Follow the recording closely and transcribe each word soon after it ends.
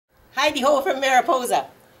Heidi Ho from Mariposa.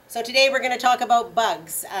 So today we're going to talk about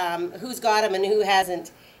bugs, who's got them and who hasn't.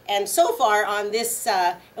 And so far on this,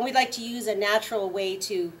 and we'd like to use a natural way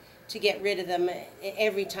to get rid of them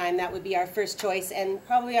every time. That would be our first choice and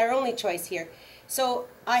probably our only choice here. So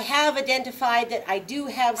I have identified that I do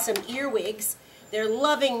have some earwigs. They're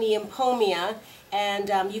loving the Empomia,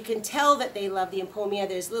 and you can tell that they love the Empomia.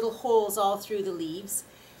 There's little holes all through the leaves.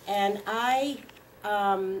 And I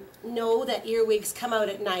know that earwigs come out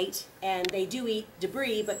at night and they do eat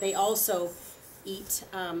debris, but they also eat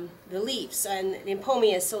the leaves. And the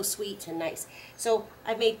Empomia is so sweet and nice. So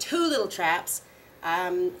I've made two little traps.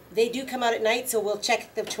 They do come out at night, so we'll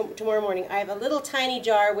check them tomorrow morning. I have a little tiny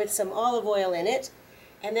jar with some olive oil in it,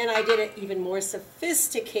 and then I did an even more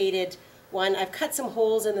sophisticated one. I've cut some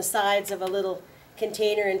holes in the sides of a little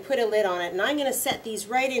container and put a lid on it, and I'm going to set these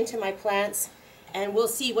right into my plants, and we'll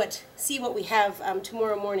see what we have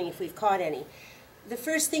tomorrow morning if we've caught any. The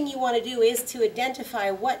first thing you want to do is to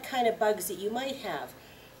identify what kind of bugs that you might have.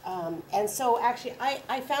 And so actually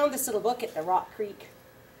I found this little book at the Rock Creek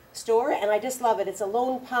store, and I just love it. It's a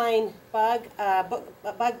Lone Pine bug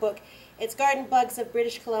book. It's Garden Bugs of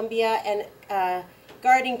British Columbia and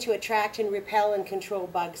Gardening to Attract and Repel and Control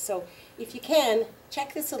Bugs. So if you can,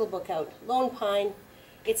 check this little book out. Lone Pine,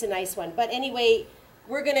 it's a nice one. But anyway,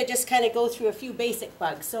 we're going to just kind of go through a few basic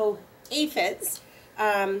bugs. So aphids,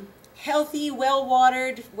 healthy,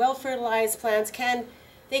 well-watered, well-fertilized plants can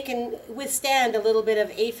withstand a little bit of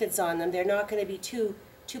aphids on them. They're not going to be too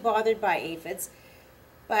bothered by aphids.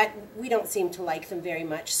 But we don't seem to like them very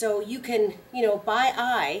much. So you can, by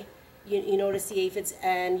eye, you notice the aphids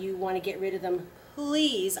and you want to get rid of them.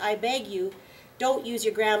 Please, I beg you, don't use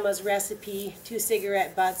your grandma's recipe, 2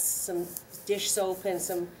 cigarette butts, some dish soap and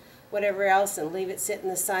some whatever else, and leave it sit in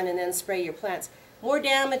the sun and then spray your plants. More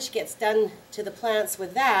damage gets done to the plants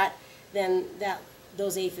with that than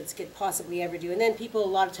those aphids could possibly ever do. And then people a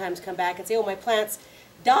lot of times come back and say, oh, my plants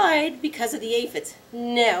died because of the aphids.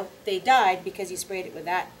 No, they died because you sprayed it with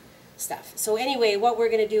that stuff. So anyway, what we're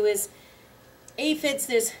going to do is, aphids,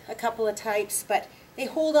 there's a couple of types, but they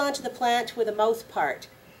hold on to the plant with a mouth part.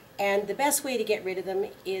 And the best way to get rid of them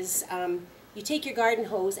is you take your garden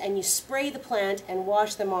hose and you spray the plant and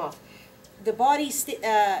wash them off. The body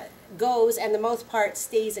goes and the mouth part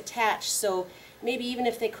stays attached, so maybe even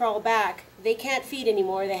if they crawl back, they can't feed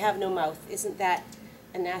anymore, they have no mouth. Isn't that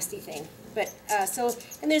a nasty thing? But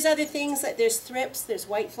and there's other things, like there's thrips, there's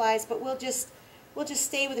whiteflies, but we'll just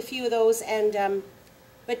stay with a few of those. And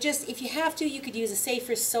but just if you have to, you could use a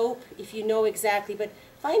safer soap if you know exactly. But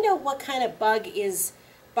find out what kind of bug is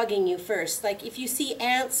bugging you first. Like if you see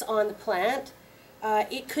ants on the plant,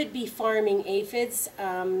 it could be farming aphids.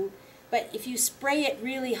 But if you spray it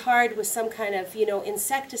really hard with some kind of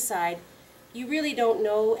insecticide, you really don't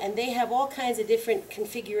know, and they have all kinds of different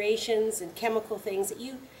configurations and chemical things that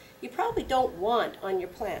you probably don't want on your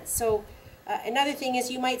plants. So another thing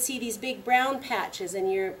is you might see these big brown patches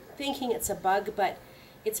and you're thinking it's a bug, but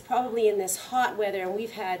it's probably in this hot weather, and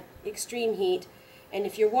we've had extreme heat. And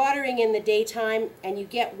if you're watering in the daytime and you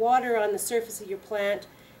get water on the surface of your plant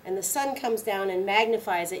and the sun comes down and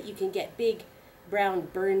magnifies it, you can get big brown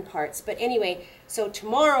burn parts. But anyway, so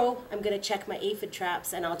tomorrow I'm going to check my aphid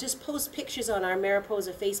traps, and I'll just post pictures on our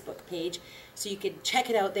Mariposa Facebook page so you can check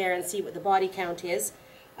it out there and see what the body count is.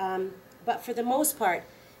 But for the most part,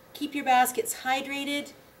 keep your baskets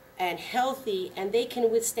hydrated and healthy, and they can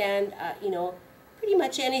withstand, pretty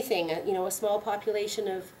much anything. A small population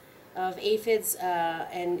of aphids,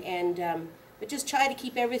 but just try to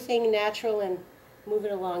keep everything natural and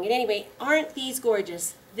moving along. And anyway, aren't these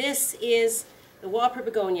gorgeous? This is the Whopper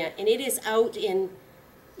Begonia, and it is out in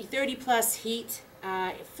 30+ heat,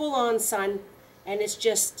 full-on sun, and it's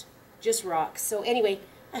just rocks. So anyway,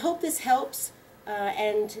 I hope this helps.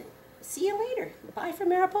 And see you later. Bye from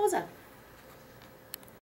Mariposa.